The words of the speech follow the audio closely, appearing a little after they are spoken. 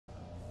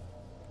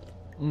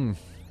Alright,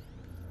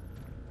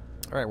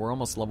 we're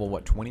almost level,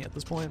 what, 20 at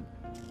this point?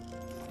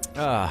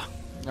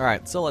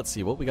 Alright, so let's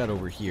see what we got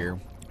over here.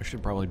 I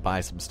should probably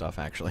buy some stuff,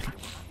 actually.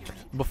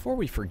 Before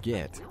we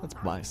forget, let's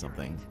buy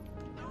something.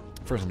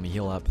 First, let me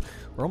heal up.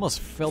 We're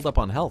almost filled up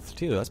on health,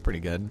 too. That's pretty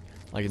good.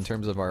 Like, in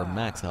terms of our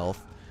max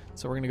health.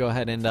 So we're going to go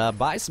ahead and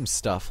buy some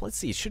stuff. Let's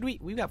see. Should we...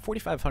 We've got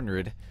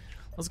 4,500.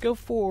 Let's go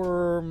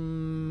for...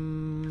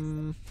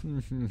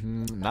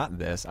 not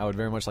this. I would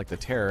very much like the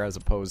Terror as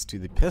opposed to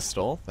the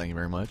pistol. Thank you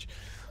very much.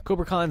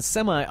 Cobra Khan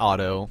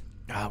semi-auto.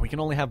 We can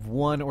only have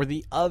one or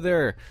the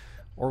other.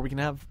 Or we can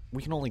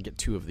only get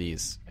 2 of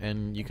these.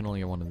 And you can only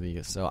get 1 of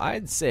these. So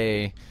I'd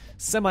say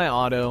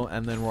semi-auto,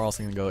 and then we're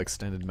also going to go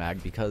extended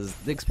mag because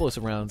the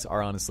explosive rounds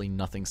are honestly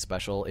nothing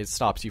special. It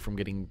stops you from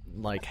getting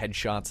like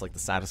headshots like the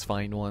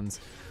satisfying ones.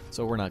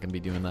 So we're not going to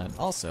be doing that.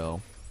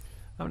 Also,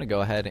 I'm going to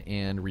go ahead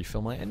and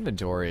refill my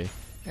inventory.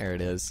 There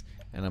it is.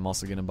 And I'm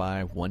also going to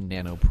buy 1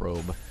 nano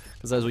probe.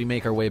 Because as we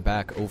make our way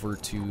back over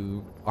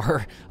to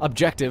our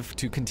objective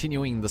to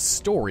continuing the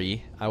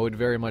story, I would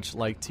very much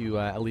like to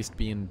at least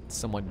be in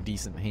somewhat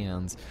decent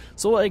hands.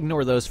 So we'll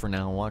ignore those for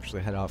now. We'll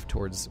actually head off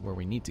towards where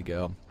we need to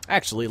go.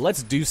 Actually,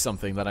 let's do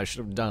something that I should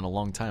have done a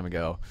long time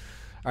ago.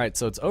 Alright,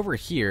 so it's over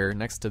here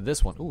next to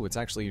this one. Ooh, it's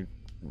actually...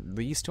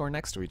 These 2 are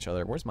next to each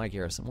other. Where's my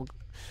garrison? We'll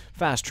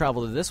fast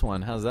travel to this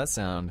one. How does that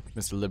sound,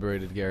 Mr.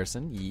 Liberated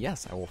Garrison?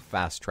 Yes, I will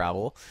fast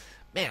travel.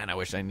 Man, I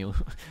wish I knew.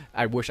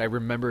 I wish I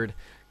remembered.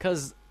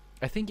 Because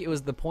I think it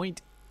was the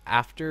point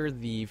after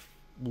the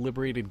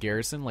Liberated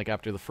Garrison, like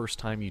after the first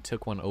time you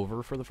took one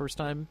over for the first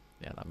time.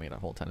 Yeah, that made a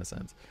whole ton of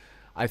sense.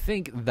 I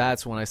think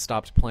that's when I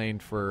stopped playing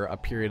for a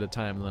period of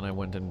time, and then I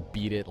went and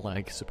beat it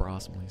like super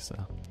awesomely,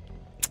 so...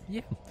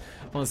 Yeah,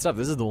 fun stuff.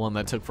 This is the one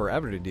that took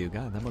forever to do.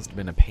 God, that must have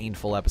been a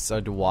painful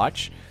episode to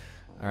watch.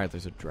 Alright,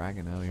 there's a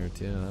dragon out here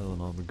too. That was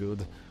all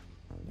good.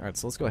 Alright,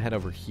 so let's go ahead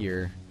over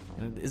here.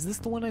 And is this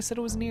the one I said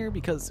it was near?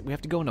 Because we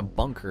have to go in a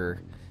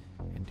bunker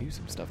and do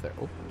some stuff there.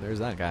 Oh, there's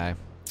that guy.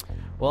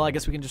 Well, I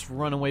guess we can just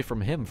run away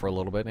from him for a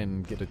little bit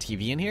and get a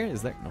TV in here.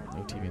 Is there? No,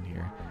 no TV in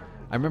here.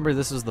 I remember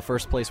this was the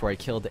first place where I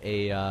killed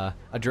a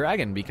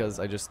dragon because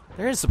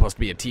there is supposed to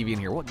be a TV in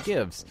here. What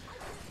gives?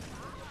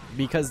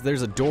 Because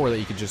there's a door that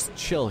you could just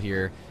chill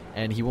here,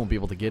 and he won't be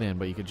able to get in,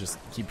 but you could just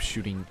keep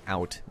shooting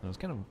out. It was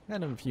kind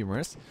of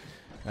humorous.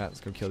 Alright, let's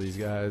go kill these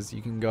guys.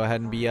 You can go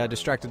ahead and be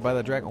distracted by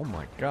that dragon. Oh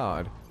my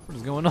god. What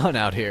is going on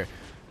out here?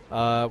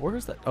 Where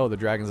is that? Oh, the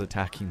dragon's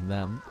attacking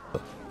them.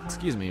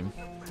 Excuse me.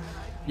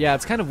 Yeah,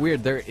 it's kind of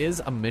weird. There is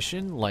a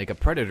mission, like a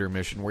predator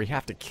mission, where you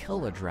have to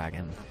kill a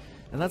dragon.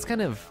 And that's kind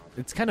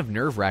of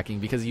nerve-wracking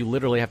because you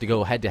literally have to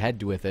go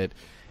head-to-head with it.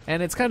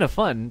 And it's kind of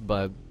fun,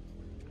 but...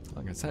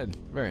 Like I said,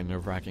 very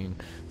nerve-wracking,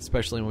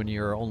 especially when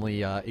you're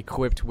only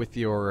equipped with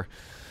your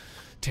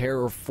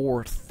Terror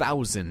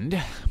 4000.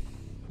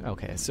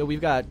 Okay, so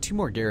we've got 2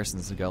 more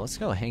garrisons to go. Let's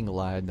go hang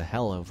glide the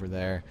hell over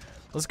there.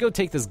 Let's go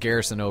take this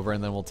garrison over,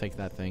 and then we'll take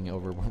that thing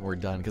over when we're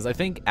done. Because I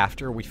think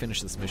after we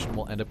finish this mission,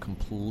 we'll end up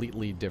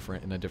completely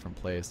different in a different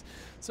place.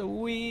 So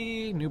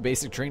new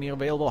basic training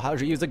available. How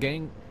to use a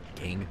hang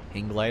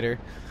glider.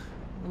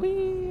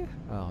 Whee!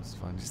 Oh, it's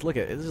fun. Just look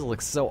at it. It just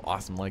looks so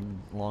awesome, like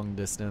long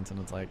distance, and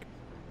it's like...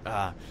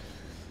 I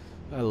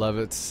love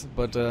it.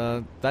 But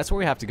that's where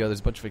we have to go. There's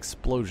a bunch of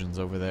explosions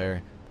over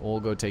there. We'll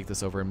go take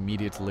this over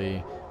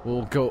immediately.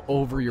 We'll go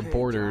over your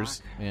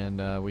borders,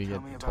 and we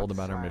get told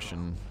about our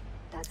mission.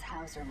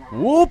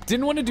 Whoop!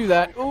 Didn't want to do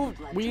that. Oh,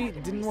 we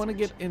didn't want to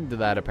get into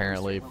that,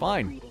 apparently.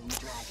 Fine.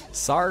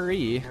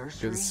 Sorry.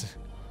 Because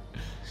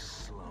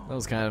that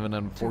was kind of an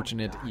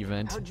unfortunate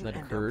event that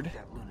occurred.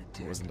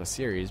 It wasn't a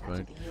series,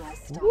 but...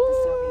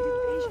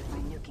 Woo!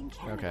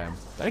 Okay.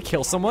 Did I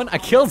kill someone? I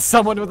killed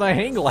someone with my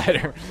hang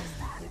glider.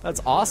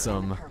 That's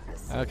awesome.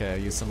 Okay, I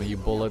used some of you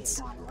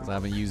bullets because I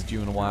haven't used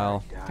you in a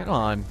while. Come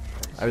on.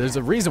 There's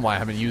a reason why I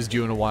haven't used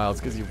you in a while. It's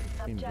because you're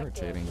being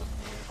irritating.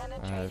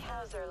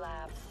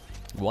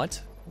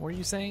 What? What are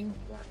you saying?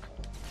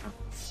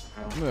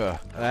 Ugh.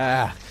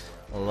 I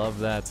love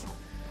that.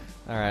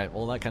 Alright,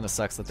 well that kind of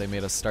sucks that they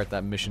made us start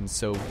that mission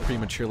so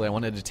prematurely. I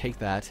wanted to take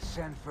that.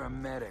 Send for a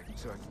medic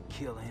so I can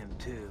kill him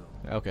too.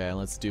 Okay,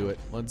 let's do it.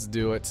 Let's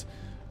do it.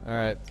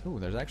 Alright. Ooh,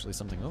 there's actually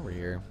something over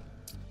here.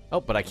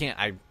 Oh, but I can't.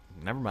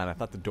 Never mind. I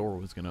thought the door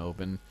was going to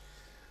open.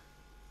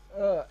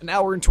 An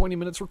hour and 20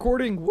 minutes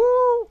recording.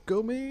 Woo!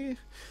 Go me.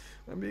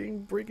 I'm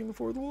breaking the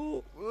fourth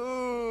wall.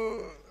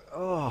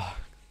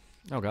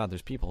 Oh god,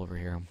 there's people over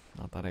here.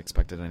 Not that I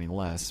expected any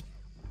less.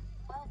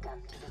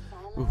 Welcome to the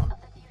Silence of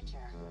the Future,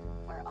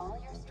 where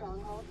all your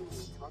stronghold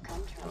needs will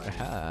come true.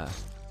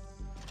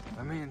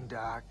 I'm in,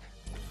 Doc.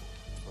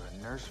 What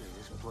a nursery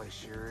this place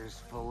sure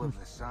is full of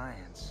the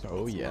science.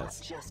 Oh It's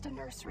yes. not just a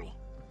nursery.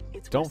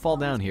 It's Don't fall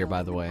down here,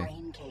 by the way.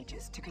 brain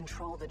cages to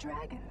control the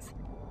dragons.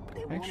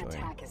 They won't Actually.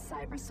 attack as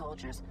cyber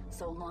soldiers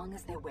so long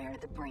as they wear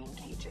the brain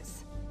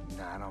cages.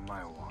 Not on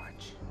my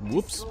watch.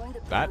 Whoops. Destroy the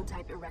That.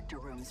 prototype erector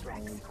rooms,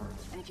 Rex. And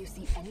if you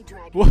see any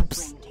dragons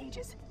Whoops. with brain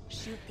cages,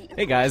 shoot the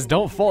Hey guys,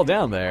 don't fall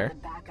down there. on the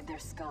back of their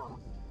skull.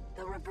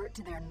 They'll revert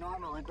to their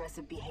normal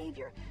aggressive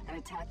behavior and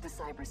attack the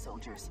cyber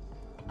soldiers.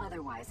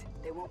 Otherwise,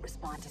 they won't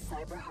respond to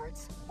cyber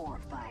hearts or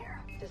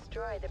fire.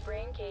 Destroy the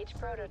brain cage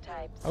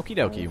prototypes. Okie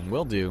dokie,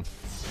 will do.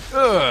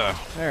 Ugh,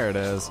 there it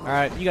is.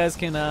 Alright, you guys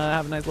can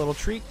have a nice little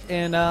treat,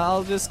 and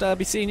I'll just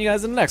be seeing you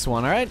guys in the next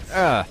one, alright?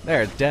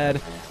 There,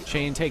 dead.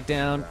 Chain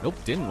takedown. Nope,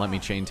 didn't let me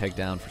chain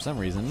takedown for some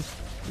reason.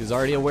 He was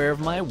already aware of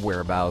my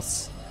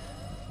whereabouts.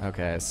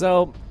 Okay,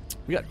 so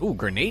we got, ooh,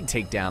 grenade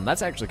takedown.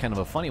 That's actually kind of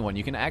a funny one.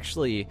 You can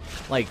actually,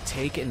 like,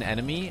 take an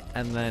enemy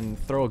and then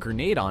throw a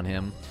grenade on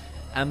him,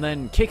 and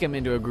then kick him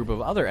into a group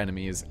of other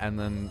enemies, and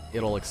then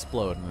it'll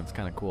explode, and it's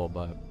kind of cool,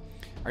 but...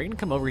 Are you gonna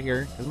come over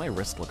here? Because my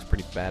wrist looks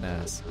pretty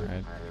badass,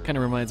 alright? Kind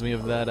of reminds me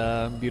of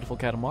that beautiful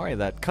Katamari,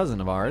 that cousin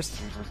of ours.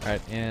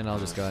 Alright, and I'll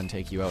just go ahead and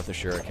take you out with the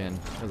shuriken,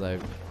 because I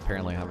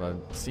apparently have a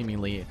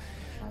seemingly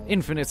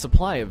infinite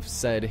supply of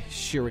said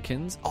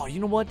shurikens. Oh, you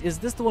know what? Is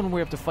this the one where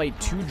we have to fight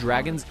 2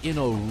 dragons in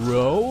a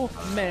row?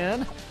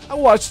 Man, I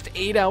watched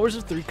 8 hours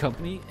of 3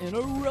 Company in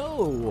a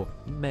row.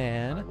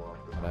 Man.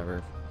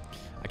 Whatever.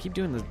 I keep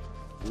doing the...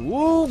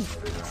 Whoa!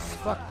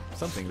 Fuck,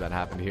 something that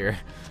happened here.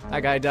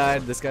 That guy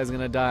died, this guy's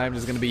gonna die, I'm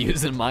just gonna be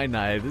using my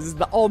knife. This is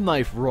the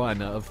all-knife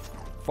run of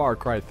Far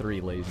Cry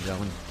 3, ladies and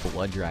gentlemen.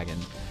 Blood Dragon.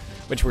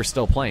 Which we're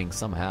still playing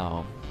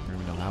somehow. I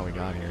don't even know how we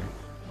got here.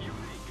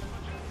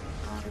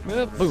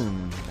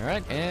 Boom.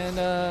 Alright, and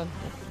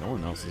no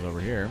one else is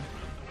over here.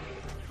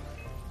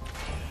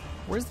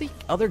 Where's the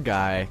other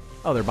guy?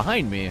 Oh, they're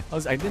behind me.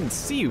 I didn't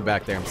see you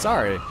back there, I'm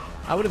sorry.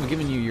 I would have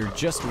given you your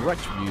just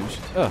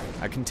retribution. Ugh,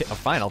 I can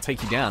fine, I'll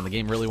take you down. The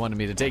game really wanted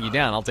me to take you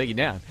down, I'll take you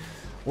down.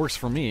 Works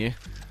for me.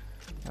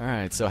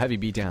 Alright, so heavy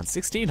beatdown.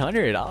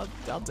 1600, I'll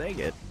take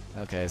it.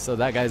 Okay, so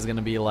that guy's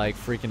gonna be like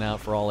freaking out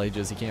for all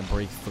ages. He can't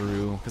break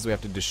through because we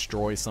have to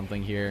destroy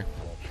something here.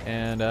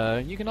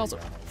 And you can also...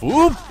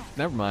 Whoop!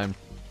 Never mind.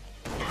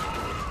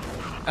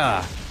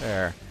 Ah,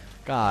 there.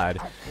 God.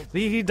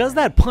 He does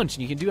that punch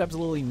and you can do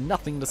absolutely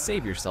nothing to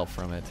save yourself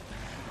from it.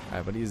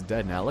 Alright, but he's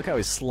dead now. Look how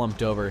he's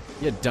slumped over.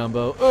 You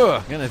Dumbo.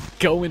 Ugh! Gonna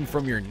go in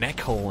from your neck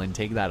hole and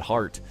take that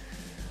heart.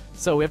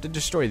 So we have to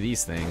destroy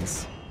these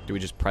things. Do we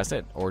just press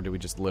it, or do we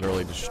just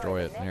literally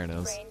destroy it? There it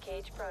is. In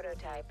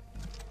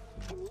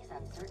these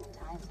uncertain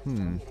times of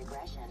Soviet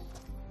aggression,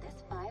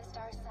 this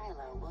 5-star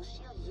silo will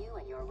shield you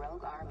and your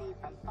rogue army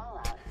from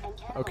fallout and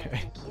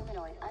cannibalistic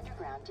humanoid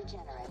underground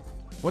degenerates.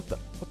 What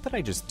did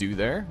I just do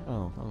there?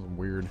 Oh, that was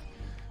weird.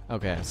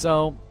 Okay,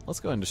 so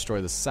let's go ahead and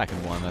destroy the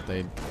second one that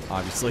they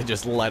obviously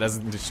just let us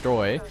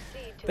destroy.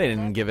 They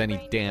didn't give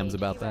any dams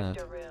about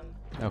that.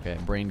 Okay,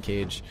 brain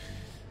cage.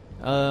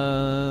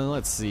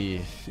 Let's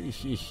see.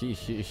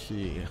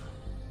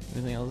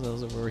 Anything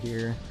else over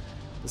here?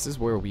 This is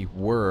where we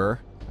were.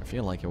 I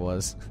feel like it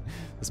was.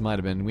 This might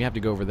have been. We have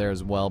to go over there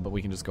as well, but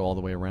we can just go all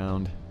the way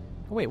around.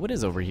 Oh, wait, what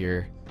is over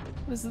here?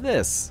 What is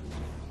this?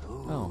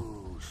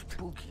 Oh.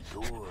 Spooky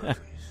doors.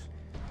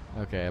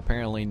 Okay,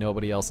 apparently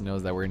nobody else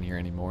knows that we're in here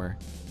anymore,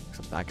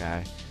 except that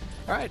guy.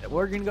 Alright,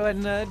 we're gonna go ahead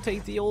and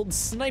take the old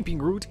sniping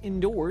route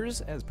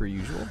indoors, as per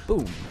usual.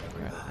 Boom.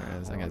 Alright, there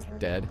it is. That guy's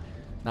dead.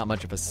 Not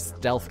much of a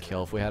stealth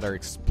kill. If we had our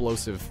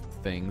explosive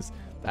things,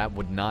 that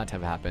would not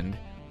have happened.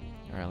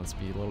 Alright, let's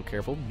be a little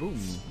careful.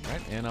 Boom.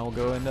 Alright, and I'll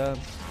go and,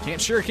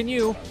 can't shuriken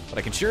you, but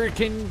I can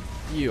shuriken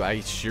you. I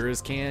sure as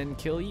can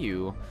kill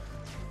you.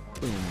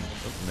 Boom.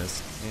 Oh,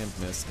 missed, and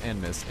missed, and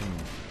missed, and...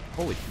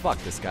 Holy fuck,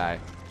 this guy.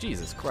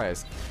 Jesus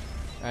Christ.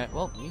 Alright,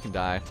 well, you can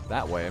die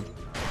that way.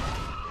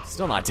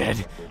 Still not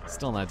dead.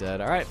 Still not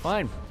dead. Alright,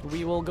 fine.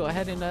 We will go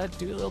ahead and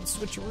do a little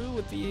switcheroo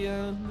with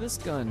the this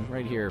gun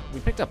right here. We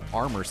picked up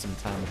armor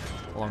sometime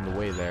along the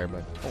way there,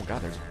 but oh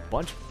god, there's a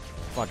bunch of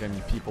fucking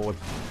people with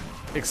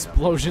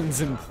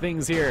explosions and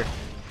things here.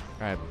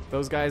 Alright,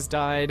 those guys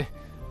died.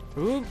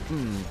 Ooh,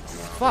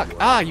 fuck.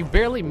 Ah, you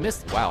barely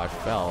missed. Wow, I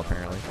fell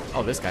apparently.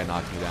 Oh, this guy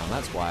knocked me down.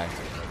 That's why.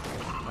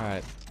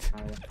 Alright.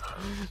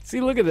 See,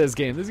 look at this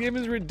game. This game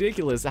is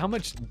ridiculous. How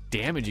much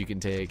damage you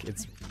can take.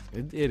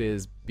 It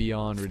is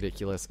beyond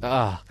ridiculous.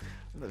 Ah,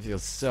 that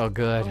feels so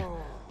good.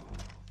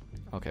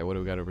 Okay, what do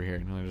we got over here?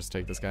 Can I just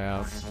take this guy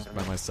out just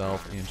by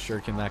myself and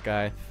shuriken that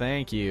guy?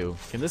 Thank you.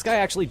 Can this guy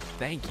actually...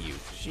 Thank you.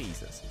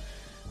 Jesus.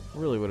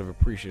 Really would have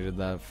appreciated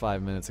that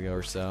 5 minutes ago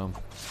or so.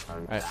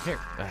 Alright, here.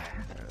 There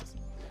it is.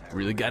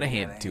 Really got to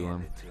hand it to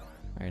him.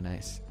 Very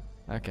nice.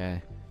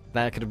 Okay.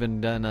 That could have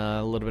been done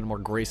a little bit more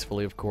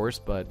gracefully, of course,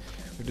 but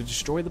we have to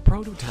destroy the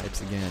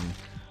prototypes again.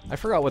 I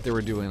forgot what they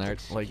were doing,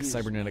 like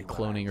cybernetic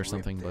cloning or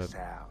something, but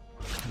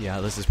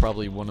yeah, this is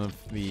probably one of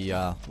the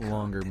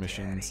longer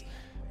missions.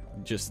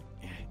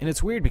 And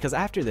it's weird because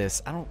after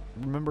this, I don't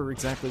remember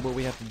exactly what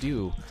we have to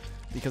do,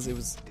 because it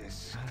was...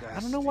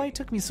 I don't know why it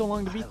took me so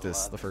long to beat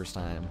this the first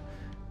time.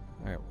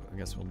 Alright, I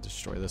guess we'll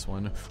destroy this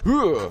one.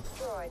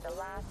 Destroy the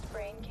last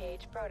brain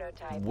cage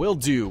prototype. Will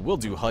do,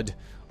 HUD.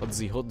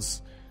 Hudsy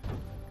Huds.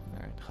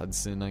 Alright,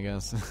 Hudson, I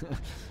guess.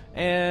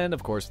 And,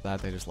 of course,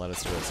 that they just let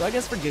us do it. So I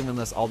guess for giving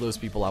us all those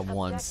people at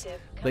once,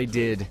 they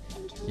did,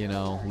 you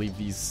know, leave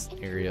these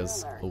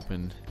areas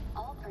open.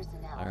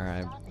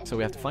 Alright, so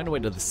we have to find a way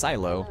to the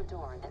silo.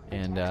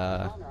 And,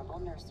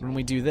 when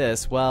we do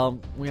this, well,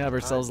 we have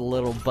ourselves a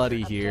little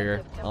buddy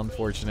here,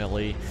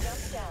 unfortunately.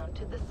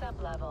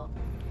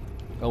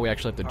 Oh, we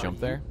actually have to jump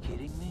there? Are you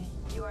kidding me?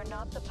 You are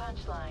not the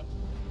punchline.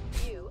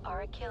 You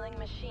are a killing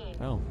machine.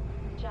 Oh.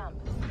 Jump.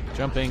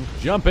 Jumping.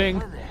 Jumping!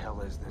 Why the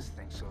hell is this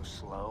thing so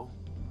slow?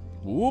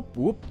 Whoop,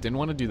 whoop. Didn't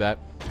want to do that.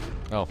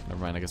 Oh,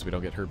 never mind. I guess we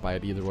don't get hurt by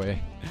it either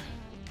way.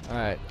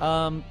 Alright,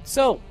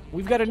 so,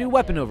 we've got a new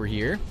weapon over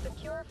here.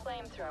 Secure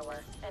flamethrower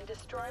and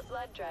destroy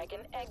blood dragon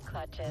egg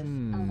clutches.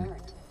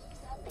 Alert.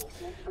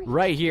 Sub-basement breach.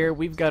 Right here,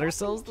 we've got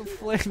ourselves the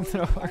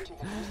flamethrower. Enter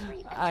the nursery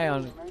and I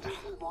turn don't...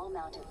 emergency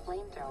wall-mounted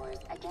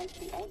flamethrowers against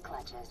the egg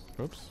clutches.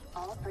 Oops.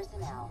 All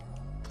personnel,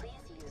 please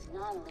use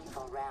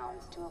non-lethal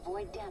rounds to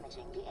avoid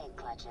damaging the egg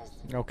clutches.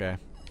 Okay.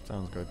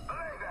 Sounds good.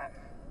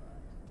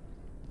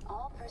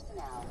 All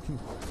personnel,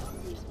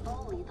 please use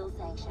full lethal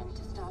sanction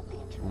to stop the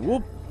intruder.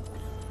 Whoop.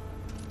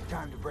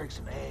 Time to break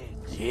some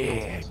eggs.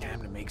 Yeah,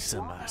 time to make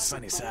some Wall-mounted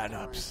sunny side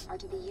flamethrowers ups. are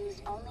to be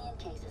used only in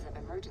cases of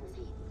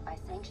emergency by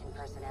sanctioned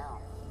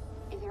personnel.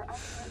 If you're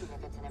uncertain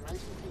if it's an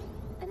emergency,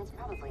 then it's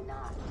probably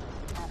not.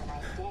 Have a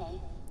nice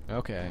day.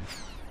 Okay.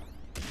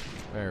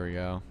 There we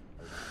go.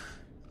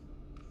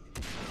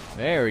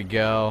 There we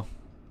go.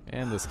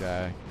 And this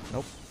guy.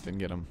 Nope, didn't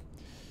get him.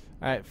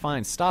 Alright,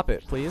 fine. Stop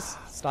it, please.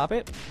 Stop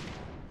it.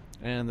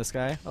 And this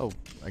guy. Oh,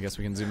 I guess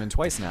we can zoom in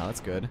twice now.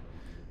 That's good.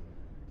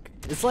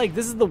 It's like,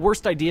 this is the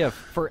worst idea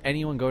for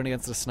anyone going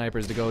against the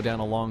snipers, to go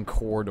down a long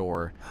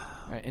corridor.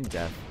 Alright, in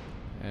death.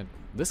 And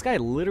this guy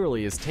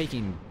literally is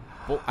taking...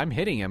 Well, I'm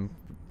hitting him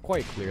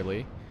quite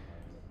clearly.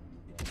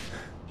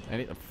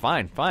 And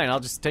fine,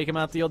 I'll just take him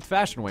out the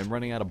old-fashioned way. I'm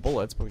running out of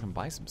bullets, but we can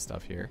buy some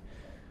stuff here.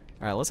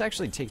 Alright, let's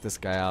actually take this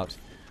guy out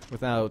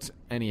without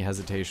any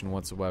hesitation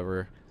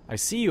whatsoever. I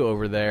see you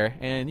over there,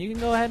 and you can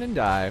go ahead and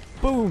die.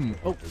 Boom!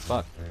 Oh,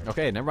 fuck.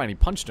 Okay, never mind. He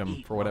punched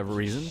him for whatever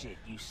reason. Shit,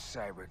 you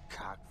cyber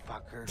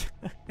cockfucker.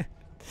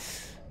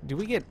 Do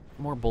we get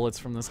more bullets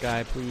from this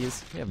guy,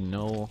 please? We have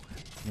no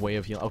way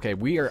of healing. Okay,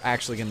 we are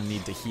actually going to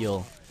need to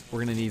heal. We're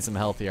going to need some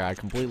health here. I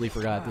completely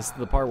forgot. This is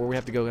the part where we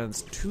have to go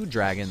against 2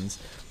 dragons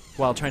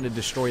while trying to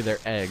destroy their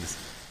eggs.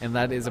 And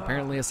that is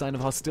apparently a sign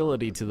of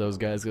hostility to those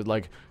guys. It's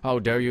like, how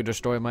dare you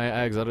destroy my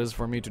eggs? That is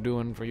for me to do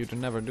and for you to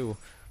never do.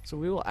 So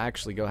we will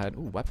actually go ahead.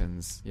 Ooh,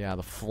 weapons. Yeah,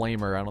 the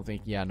flamer. I don't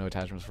think, yeah, no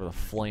attachments for the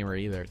flamer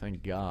either.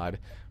 Thank God.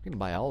 We can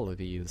buy all of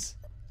these.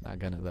 Not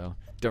gonna, though.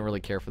 Don't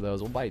really care for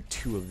those. We'll buy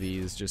 2 of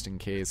these just in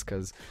case,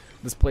 because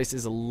this place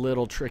is a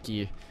little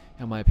tricky,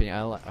 in my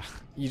opinion.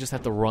 You just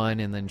have to run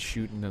and then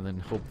shoot and then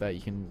hope that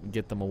you can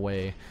get them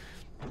away.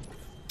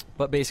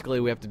 But basically,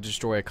 we have to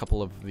destroy a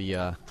couple of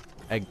the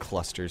egg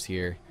clusters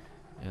here,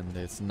 and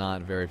it's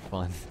not very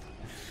fun.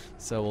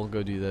 So we'll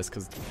go do this,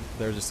 because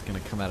they're just gonna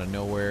come out of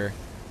nowhere.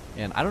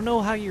 And I don't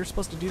know how you're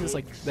supposed to do this,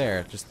 like,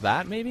 there. Just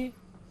that, maybe?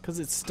 Because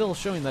it's still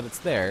showing that it's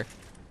there.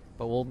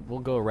 But we'll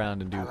go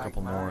around and do a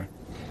couple more.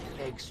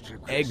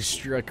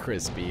 Extra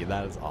crispy.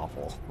 That is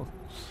awful.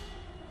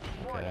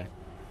 Okay. Warning.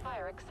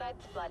 Fire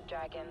excites blood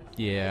dragons.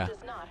 Yeah. It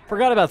does not hurt.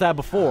 Forgot about that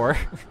before.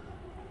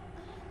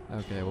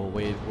 Okay, we'll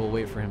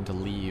wait for him to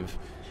leave,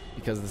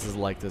 because this is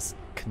like this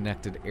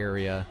connected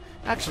area.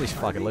 Actually,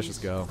 fuck it, let's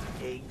just go.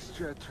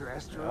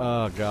 Extraterrestrial?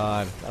 Oh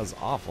god, that was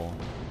awful.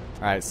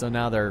 Alright, so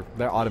now they're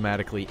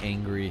automatically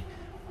angry.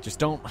 Just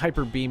don't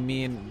hyper beam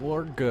me and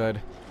we're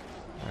good.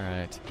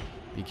 Alright,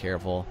 be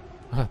careful.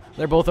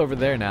 They're both over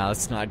there now,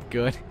 that's not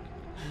good.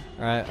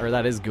 Alright, or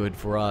that is good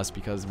for us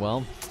because,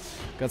 well,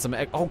 got some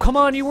oh, come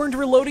on, you weren't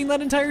reloading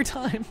that entire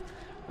time.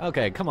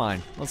 Okay, come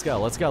on. Let's go.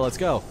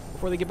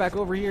 Before they get back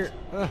over here.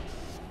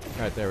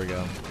 Alright, there we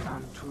go.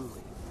 I'm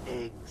truly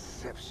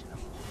exceptional.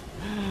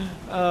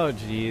 Oh,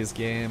 jeez,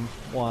 game.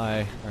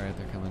 Why? Alright,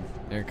 they're coming.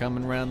 They're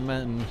coming around the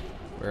mountain.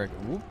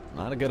 Whoop,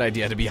 not a good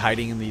idea to be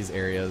hiding in these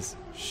areas.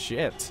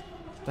 Shit.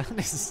 That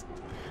is...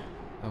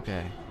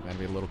 Okay, gotta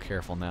be a little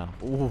careful now.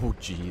 Ooh,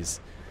 jeez.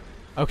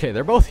 Okay,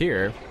 they're both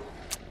here.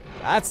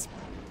 That's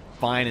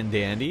fine and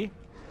dandy.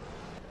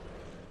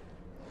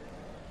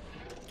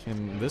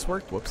 Can this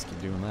work? Whoops,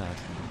 keep doing that.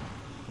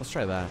 Let's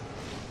try that.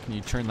 Can you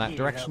turn that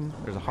direction?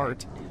 There's a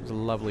heart. There's a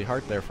lovely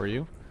heart there for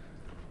you.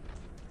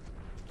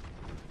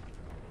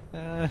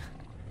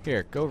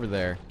 Here, go over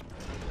there.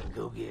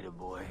 Go get it,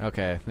 boy.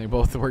 Okay, they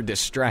both were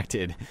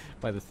distracted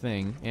by the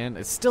thing, and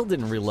it still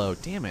didn't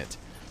reload. Damn it.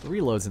 The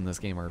reloads in this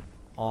game are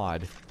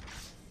odd.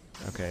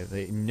 Okay,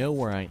 they know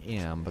where I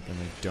am, but then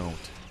they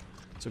don't.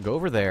 So go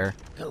over there.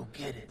 Go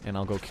get it. And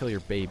I'll go kill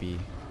your baby.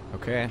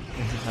 Okay?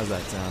 How's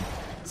that sound?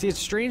 See, it's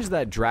strange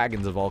that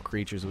dragons of all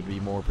creatures would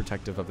be more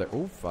protective of their...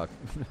 Oh, fuck.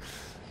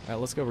 Alright,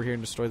 let's go over here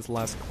and destroy this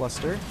last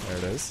cluster. There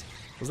it is.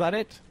 Was that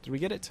it? Did we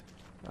get it?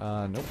 Nope,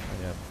 not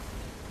yet.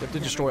 We have to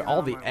destroy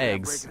all the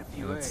eggs.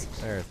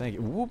 There, thank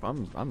you. Whoop,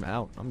 I'm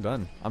out. I'm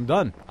done.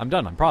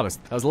 I promise.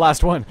 That was the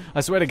last one.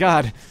 I swear to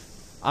God.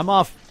 I'm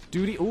off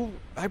duty. Ooh,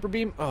 hyper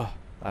beam. Oh,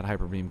 that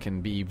hyper beam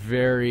can be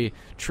very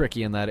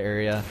tricky in that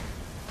area.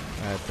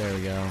 Alright, there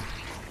we go.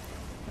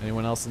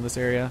 Anyone else in this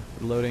area?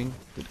 Reloading.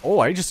 Oh,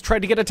 I just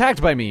tried to get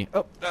attacked by me.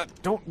 Oh,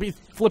 don't be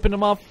flipping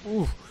him off.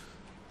 Ooh.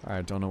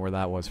 Alright, don't know where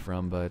that was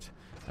from, but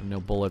I have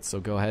no bullets, so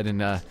go ahead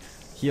and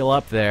heal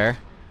up there.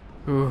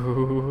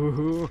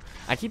 Ooh.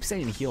 I keep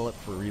saying heal up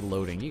for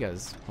reloading. You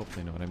guys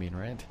hopefully know what I mean,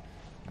 right?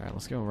 Alright,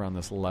 let's go around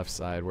this left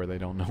side where they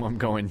don't know I'm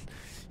going.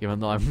 Even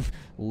though I'm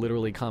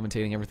literally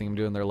commentating everything I'm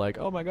doing, they're like,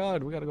 oh my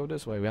god, we gotta go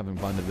this way. We haven't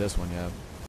gone to this one yet.